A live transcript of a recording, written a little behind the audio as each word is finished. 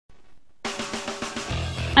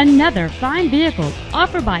Another fine vehicle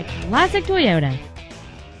offered by Classic Toyota.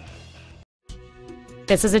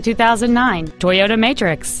 This is a 2009 Toyota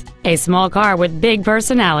Matrix, a small car with big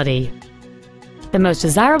personality. The most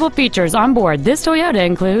desirable features on board this Toyota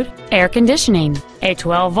include air conditioning, a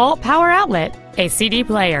 12-volt power outlet, a CD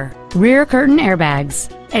player, rear curtain airbags,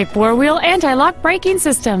 a 4-wheel anti-lock braking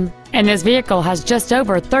system, and this vehicle has just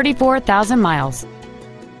over 34,000 miles.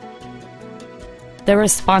 The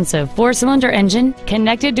responsive 4-cylinder engine,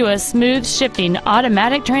 connected to a smooth shifting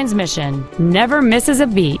automatic transmission, never misses a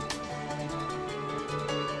beat.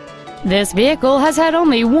 This vehicle has had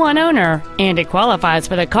only one owner, and it qualifies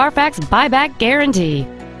for the Carfax buyback guarantee.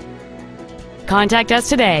 Contact us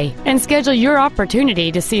today and schedule your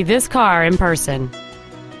opportunity to see this car in person.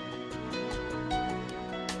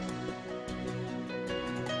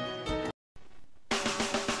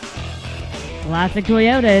 Classic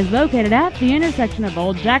Toyota is located at the intersection of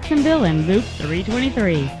Old Jacksonville and Loop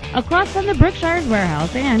 323, across from the Brookshire's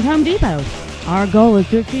Warehouse and Home Depot. Our goal is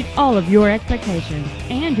to exceed all of your expectations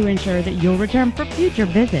and to ensure that you'll return for future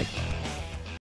visits.